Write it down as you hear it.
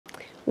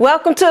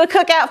Welcome to the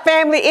Cookout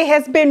family. It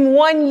has been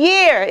 1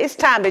 year. It's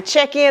time to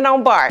check in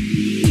on Bart.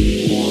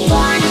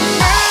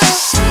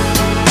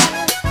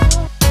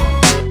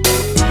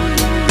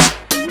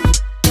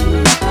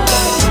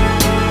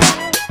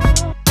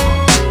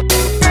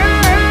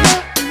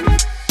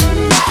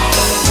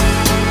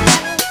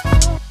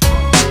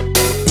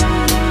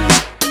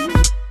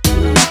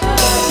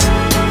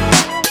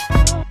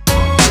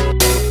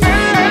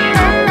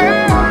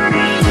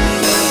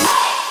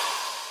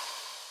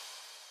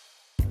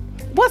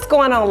 What's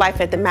going on,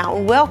 Life at the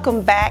Mountain?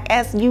 Welcome back.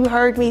 As you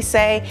heard me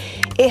say,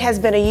 it has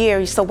been a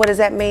year. So what does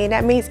that mean?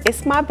 That means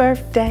it's my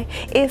birthday.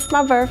 It's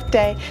my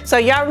birthday. So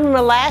y'all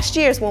remember last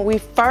year is when we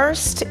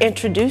first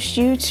introduced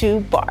you to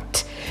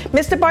Bart.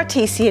 Mr.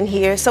 Bartesian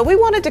here. So we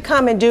wanted to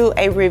come and do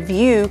a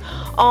review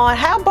on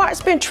how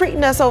Bart's been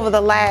treating us over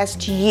the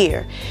last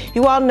year.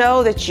 You all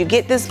know that you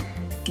get this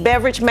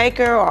beverage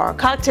maker or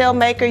cocktail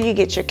maker, you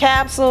get your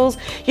capsules,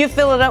 you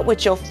fill it up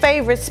with your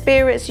favorite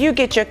spirits, you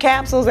get your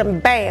capsules,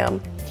 and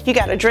bam, you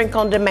got a drink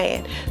on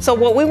demand. So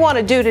what we want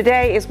to do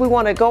today is we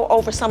want to go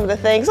over some of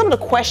the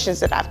questions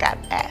that I've got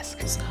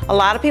asked. A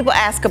lot of people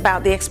ask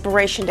about the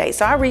expiration date.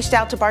 So I reached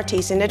out to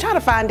Bartesian to try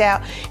to find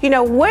out,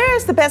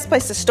 where's the best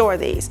place to store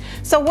these?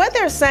 So what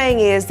they're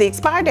saying is the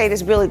expiry date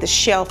is really the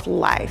shelf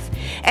life.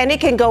 And it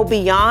can go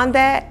beyond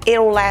that.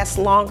 It'll last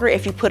longer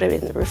if you put it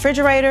in the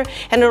refrigerator,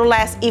 and it'll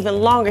last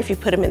even longer if you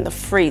put them in the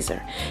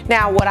freezer.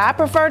 Now, what I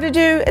prefer to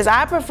do is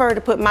I prefer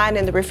to put mine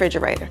in the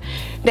refrigerator.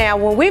 Now,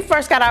 when we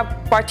first got our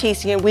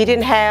Bartesian, we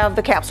didn't have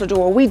the capsule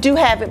drawer. We do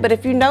have it, but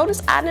if you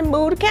notice, I didn't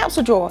move the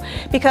capsule drawer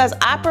because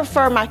I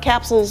prefer my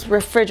capsules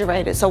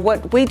refrigerated. So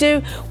what we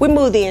do, we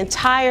move the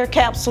entire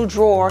capsule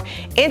drawer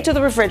into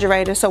the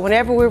refrigerator. So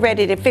whenever we're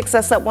ready to fix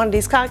us up one of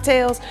these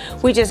cocktails,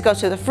 we just go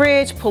to the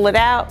fridge, pull it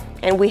out,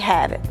 and we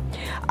have it.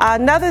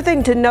 Another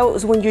thing to note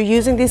is when you're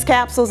using these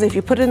capsules, if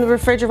you put it in the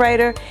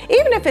refrigerator,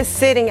 even if it's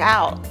sitting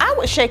out, I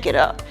would shake it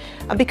up.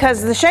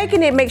 Because the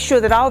shaking it makes sure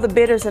that all the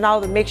bitters and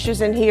all the mixtures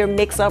in here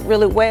mix up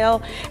really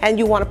well, and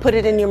you want to put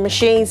it in your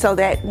machine so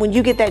that when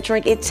you get that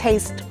drink, it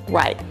tastes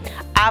right.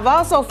 I've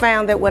also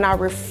found that when I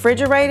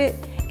refrigerate it,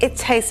 it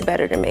tastes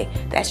better to me.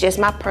 That's just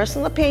my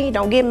personal opinion.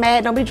 Don't get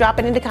mad, don't be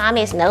dropping in the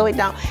comments. No, it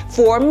don't.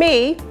 For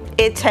me,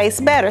 it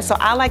tastes better, so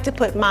I like to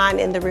put mine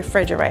in the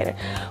refrigerator.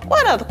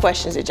 What other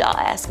questions did y'all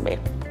ask me?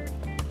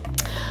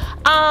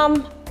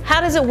 How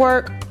does it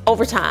work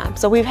over time?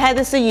 So we've had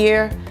this a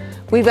year.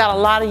 We've got a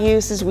lot of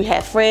uses. We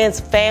have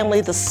friends,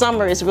 family. The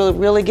summer is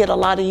really get a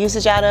lot of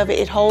usage out of it.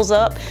 It holds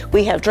up.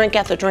 We have drink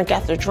after drink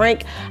after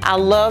drink. I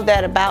love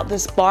that about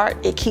this Bart.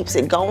 It keeps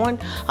it going.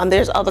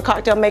 There's other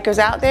cocktail makers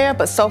out there,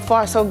 but so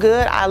far so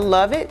good. I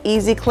love it.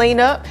 Easy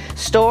cleanup,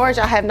 storage.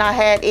 I have not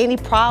had any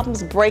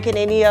problems breaking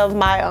any of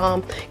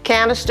my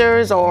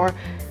canisters or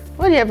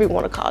whatever you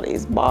want to call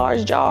these,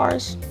 bars,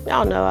 jars.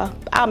 Y'all know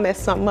I'll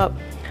mess something up.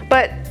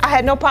 But I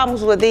had no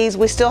problems with these.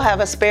 We still have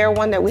a spare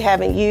one that we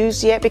haven't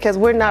used yet because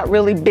we're not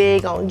really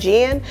big on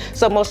gin.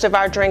 So most of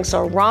our drinks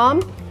are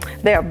rum,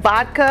 they're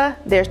vodka,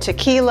 they're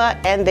tequila,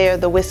 and they're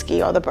the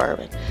whiskey or the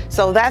bourbon.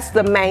 So that's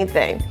the main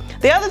thing.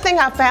 The other thing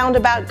I found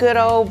about good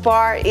old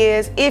Bart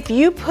is if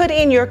you put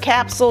in your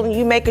capsule and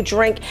you make a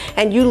drink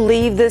and you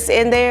leave this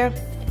in there,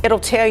 it'll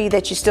tell you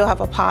that you still have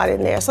a pod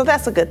in there. So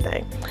that's a good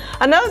thing.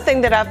 Another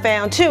thing that I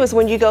found too is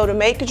when you go to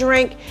make a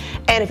drink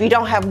and if you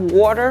don't have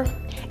water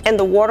in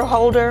the water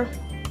holder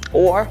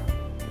or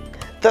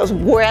the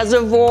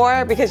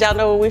reservoir, because y'all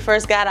know when we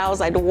first got it, I was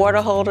like the water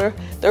holder,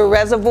 the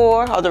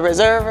reservoir or the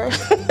reserver,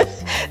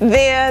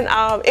 then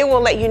it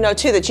will let you know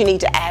too that you need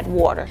to add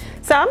water.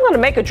 So I'm gonna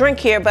make a drink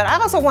here, but I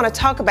also wanna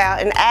talk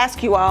about and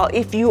ask you all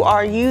if you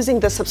are using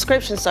the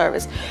subscription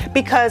service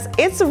because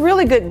it's a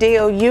really good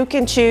deal. You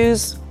can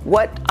choose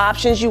what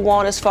options you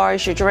want as far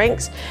as your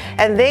drinks,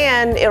 and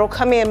then it'll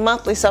come in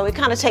monthly, so it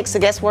kind of takes the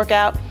guesswork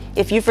out.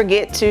 If you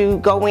forget to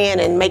go in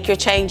and make your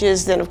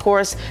changes, then of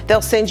course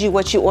they'll send you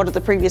what you ordered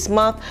the previous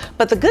month.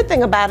 But the good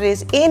thing about it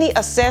is any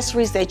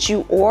accessories that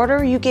you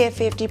order, you get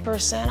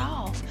 50%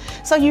 off.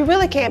 So you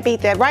really can't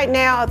beat that. Right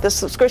now, the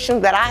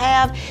subscription that I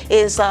have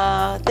is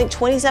I think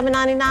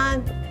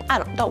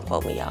 $27.99. Don't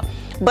quote me, y'all.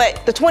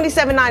 But the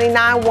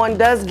 $27.99 one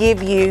does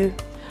give you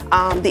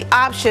the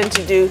option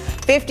to do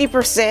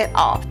 50%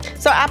 off.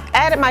 So I've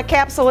added my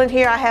capsule in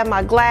here. I have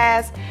my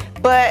glass,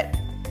 but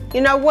you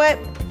know what?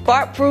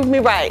 Bart proved me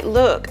right.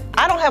 Look,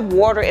 I don't have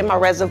water in my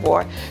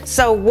reservoir.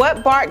 So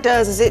what Bart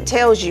does is it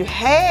tells you,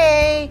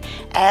 hey,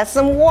 add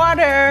some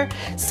water.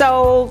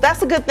 So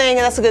that's a good thing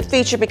and that's a good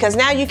feature because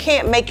now you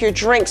can't make your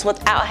drinks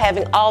without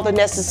having all the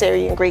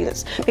necessary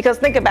ingredients. Because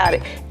think about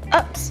it.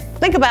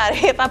 Think about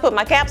it. If I put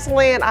my capsule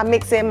in, I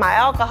mix in my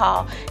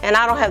alcohol and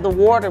I don't have the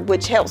water,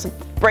 which helps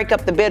break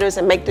up the bitters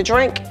and make the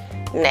drink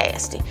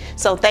nasty.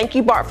 So thank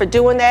you, Bart, for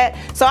doing that.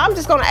 So I'm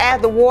just gonna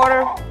add the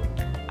water.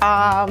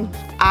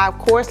 Of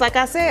course, like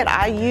I said,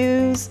 I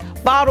use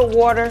bottled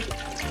water.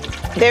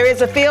 There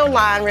is a fill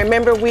line.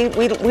 Remember, we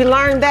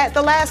learned that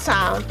the last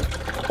time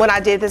when I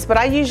did this, but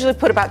I usually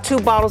put about 2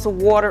 bottles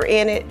of water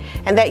in it,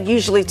 and that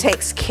usually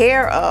takes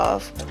care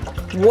of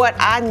what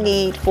I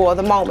need for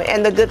the moment.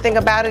 And the good thing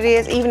about it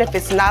is, even if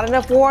it's not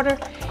enough water,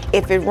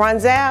 if it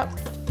runs out,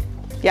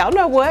 y'all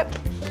know what?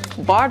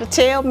 Bart will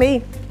tell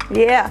me.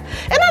 Yeah.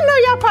 And I know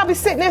y'all probably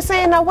sitting there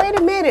saying, now wait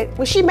a minute,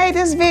 when she made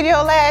this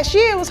video last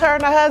year, it was her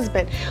and her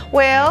husband.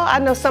 Well, I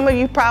know some of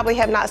you probably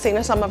have not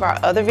seen some of our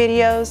other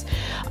videos,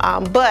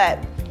 but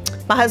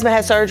my husband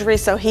had surgery,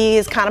 so he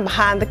is kind of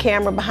behind the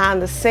camera,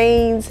 behind the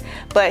scenes,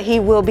 but he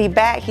will be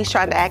back. He's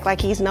trying to act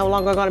like he's no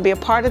longer going to be a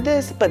part of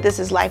this, but this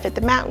is life at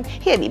the mountain.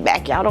 He'll be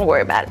back, y'all. Don't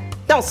worry about it.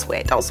 Don't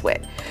sweat, don't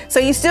sweat. So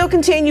you still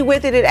continue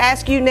with it. It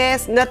asks you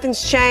next,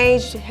 nothing's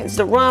changed. Is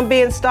the run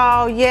being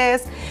installed?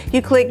 Yes.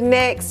 You click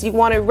next. You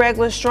want it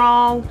regular,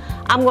 strong.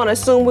 I'm going to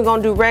assume we're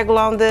going to do regular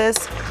on this.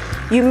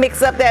 You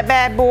mix up that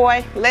bad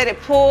boy, let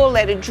it pull,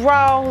 let it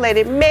draw, let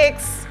it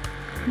mix.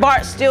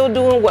 Bart's still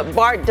doing what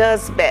Bart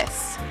does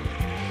best.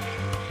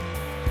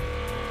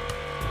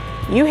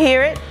 You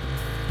hear it.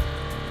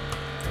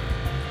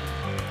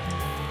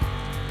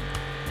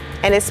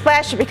 And it's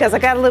splashing because I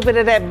got a little bit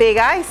of that big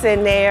ice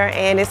in there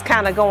and it's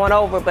kind of going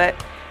over, but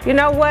you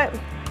know what?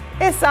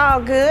 It's all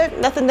good.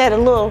 Nothing that a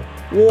little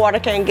water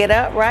can get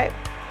up, right?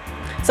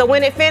 So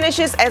when it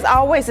finishes, as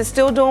always, it's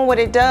still doing what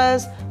it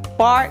does.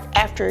 Bart,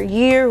 after a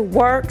year,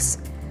 works.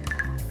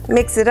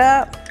 Mix it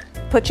up,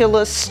 put your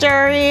little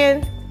stir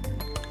in.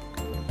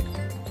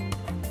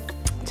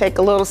 Take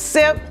a little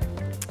sip.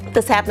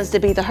 This happens to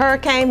be the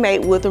Hurricane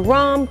made with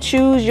rum.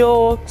 Choose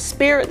your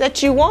spirit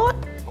that you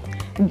want.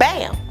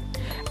 Bam.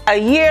 A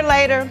year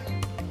later,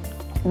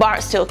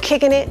 Bart's still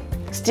kicking it,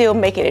 still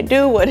making it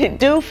do what it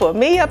do for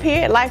me up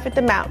here at Life at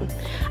the Mountain.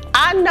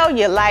 I know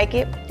you like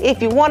it.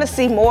 If you want to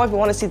see more, if you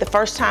want to see the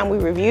first time we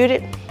reviewed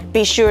it,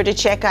 be sure to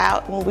check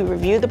out when we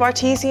reviewed the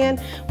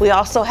Bartesian. We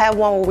also have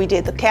one where we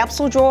did the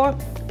capsule drawer.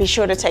 Be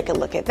sure to take a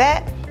look at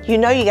that. You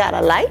know you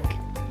gotta like,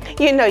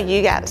 you know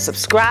you gotta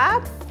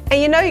subscribe,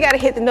 and you know you gotta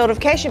hit the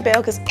notification bell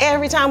because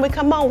every time we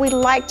come on, we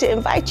like to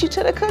invite you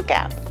to the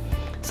cookout.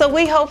 So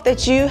we hope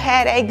that you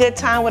had a good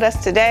time with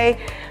us today.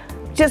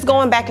 Just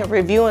going back and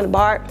reviewing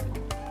Bart.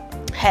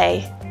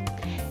 Hey,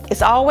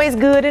 it's always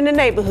good in the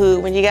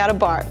neighborhood when you got a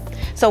Bart.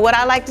 So what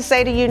I like to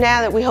say to you now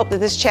that we hope that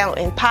this channel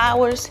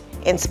empowers,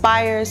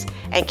 inspires,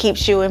 and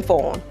keeps you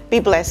informed. Be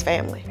blessed,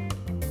 family.